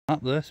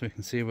map there so we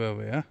can see where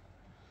we are.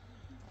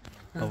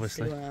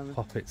 Obviously,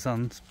 Poppit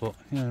Sands, but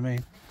you know what I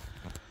mean.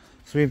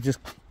 So we've just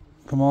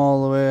come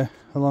all the way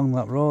along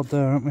that road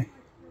there, haven't we?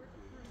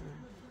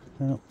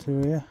 Then up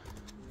to here.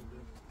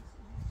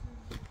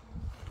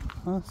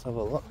 Let's have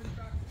a look.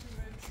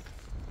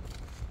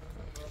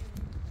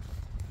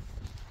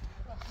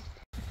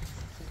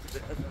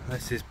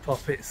 This is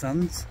Poppit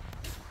Sands.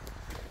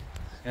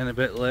 Getting a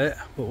bit late,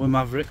 but we're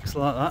mavericks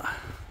like that.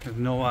 We've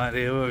no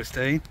idea where we're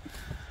staying.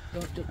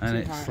 And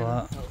it's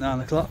like 9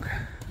 o'clock.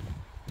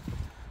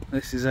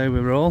 This is how we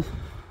roll.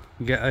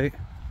 Get out,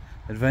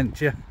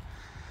 adventure,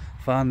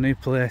 find new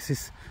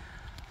places,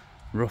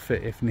 rough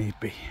it if need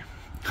be.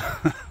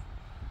 I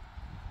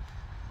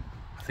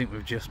think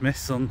we've just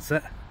missed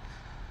sunset.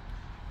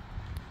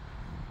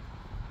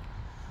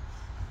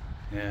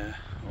 Yeah,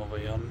 over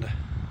yonder.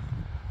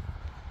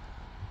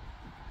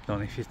 Don't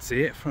know if you'd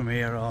see it from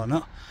here or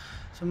not.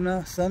 Some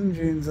nice sand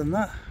dunes and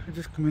that. We're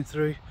just coming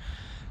through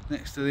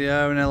next to the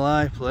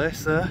R&LI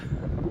place there.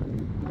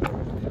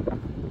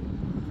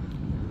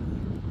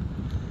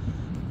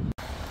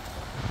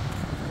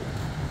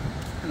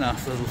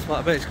 Nice little spot.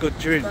 I bet it's good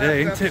during the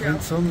day, isn't it, when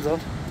the sun's on?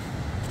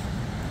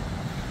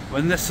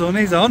 When the sun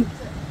is on.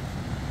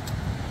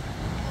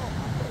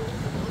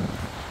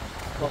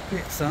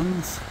 Poppit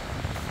Sands.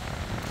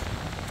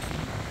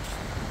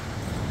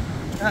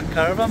 That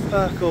caravan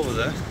park over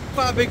there.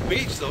 Quite a big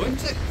beach though,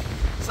 isn't it?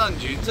 Sand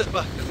dunes at the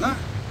back and that.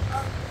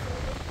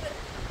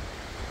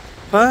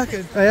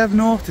 I have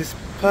noticed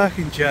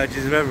parking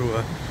charges are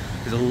everywhere.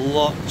 Is a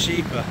lot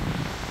cheaper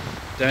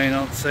down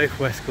on the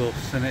southwest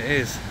coast than it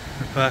is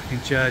the parking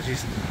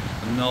charges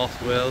in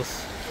North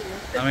Wales.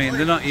 I mean,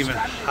 they're not even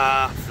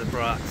half the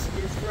price.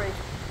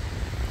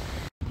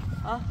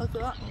 Oh, look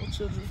at that little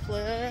children's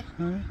play area.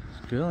 Oh,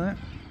 it's cool, isn't it?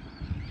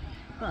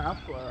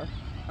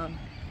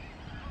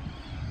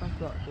 I've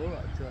got a clue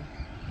actually.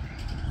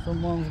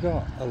 Someone's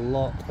got a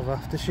lot of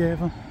aftershave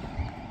on.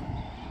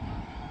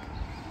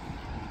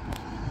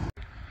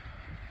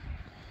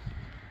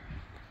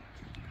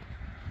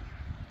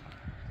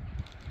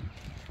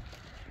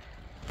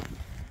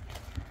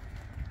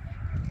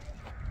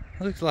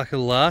 Looks like a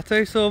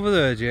lighthouse over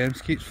there,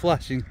 James. Keeps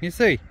flashing. You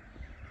see?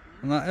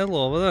 On that hill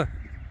over there.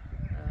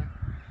 Yeah.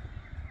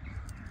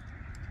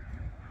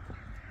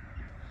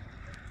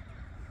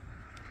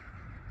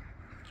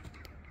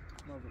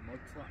 More of a mud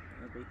flat,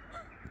 maybe.